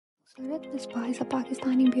Musarrat Misbah is a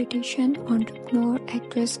Pakistani beautician, entrepreneur,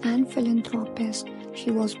 actress and philanthropist.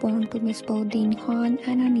 She was born to Ms. Baudin Khan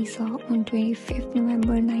and Anisa on 25th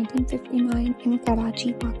November 1959 in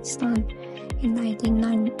Karachi, Pakistan. In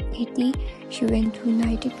 1980, she went to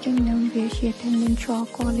United Kingdom where she attended Shaw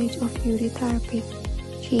College of Beauty Therapy.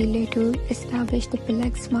 She later established the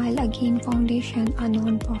Black Smile Again Foundation, a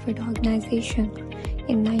non-profit organization.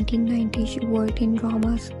 In 1990, she worked in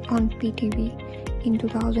dramas on PTV. In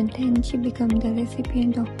 2010, she became the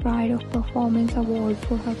recipient of Pride of Performance Award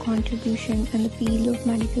for her contribution in the field of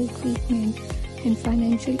medical treatment and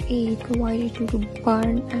financial aid provided to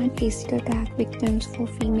burn and acid attack victims, for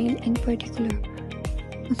female in particular.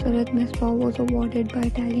 Musarrat Misbah was awarded by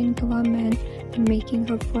Italian government in making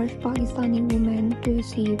her first Pakistani woman to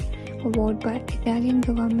receive award by Italian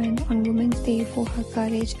government on Women's Day for her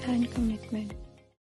courage and commitment.